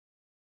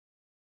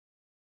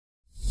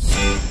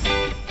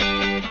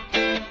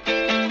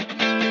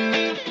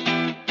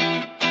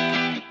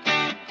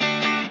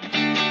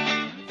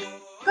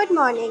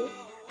morning.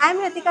 I am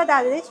Ritika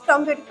Dadrich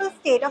from beautiful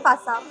state of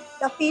Assam.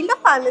 The field of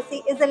pharmacy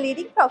is a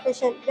leading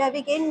profession where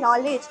we gain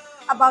knowledge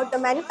about the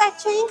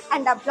manufacturing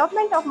and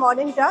development of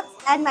modern drugs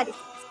and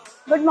medicines.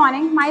 Good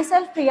morning,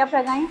 myself Priya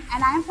Pragai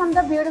and I am from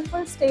the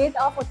beautiful state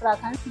of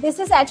Uttarakhand. This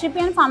is HEP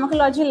and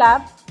Pharmacology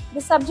Lab.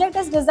 The subject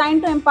is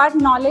designed to impart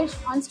knowledge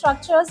on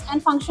structures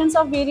and functions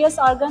of various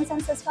organs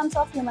and systems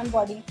of human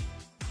body.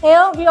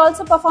 Here we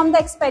also perform the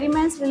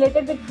experiments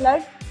related with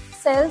blood,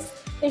 cells,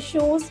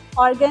 tissues,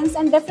 organs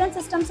and different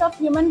systems of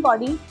human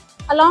body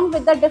along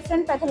with the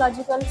different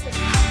pathological systems.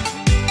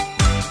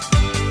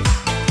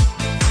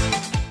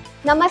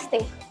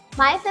 Namaste.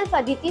 Myself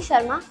Aditi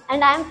Sharma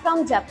and I am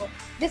from Jaipur.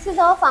 This is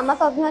our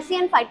Pharmacology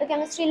and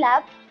Phytochemistry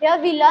Lab. Here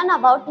we learn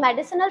about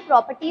medicinal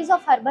properties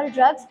of herbal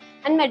drugs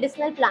and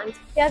medicinal plants.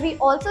 Here we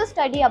also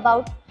study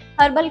about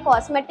herbal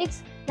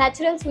cosmetics,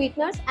 natural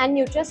sweeteners and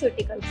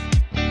nutraceuticals.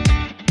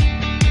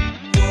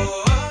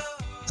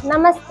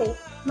 Namaste.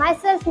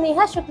 Myself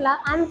Neha Shukla.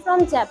 I am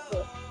from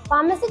Jaipur.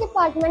 Pharmacy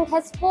department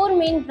has 4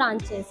 main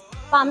branches: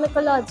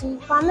 Pharmacology,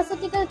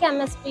 Pharmaceutical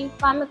Chemistry,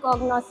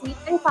 Pharmacognosy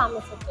and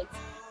Pharmaceutics.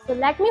 So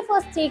let me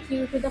first take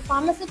you to the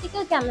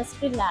Pharmaceutical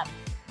Chemistry Lab,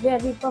 where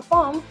we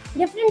perform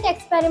different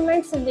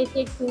experiments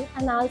related to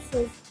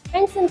analysis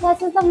and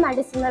synthesis of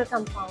medicinal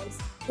compounds.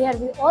 Here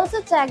we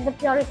also check the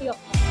purity of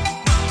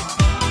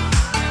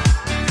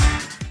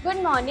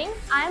Good morning,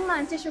 I am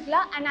Mansi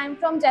Shukla and I am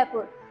from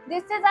Jaipur.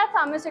 This is our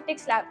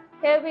Pharmaceutics Lab.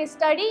 Here we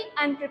study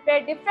and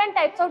prepare different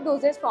types of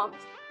dosage forms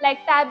like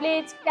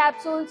tablets,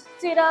 capsules,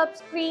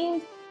 syrups,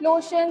 creams,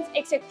 lotions,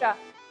 etc.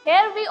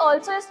 Here we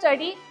also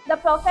study the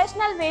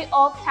professional way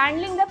of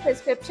handling the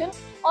prescription.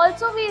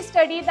 Also we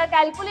study the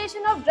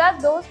calculation of drug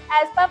dose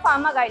as per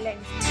Pharma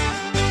guidelines.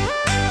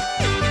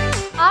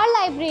 Our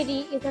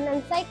library is an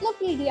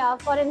encyclopedia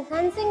for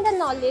enhancing the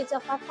knowledge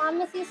of our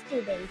pharmacy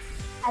students,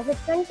 as it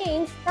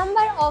contains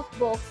number of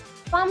books,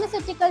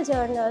 pharmaceutical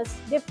journals,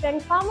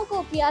 different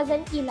pharmacopoeias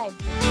and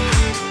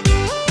e-libraries.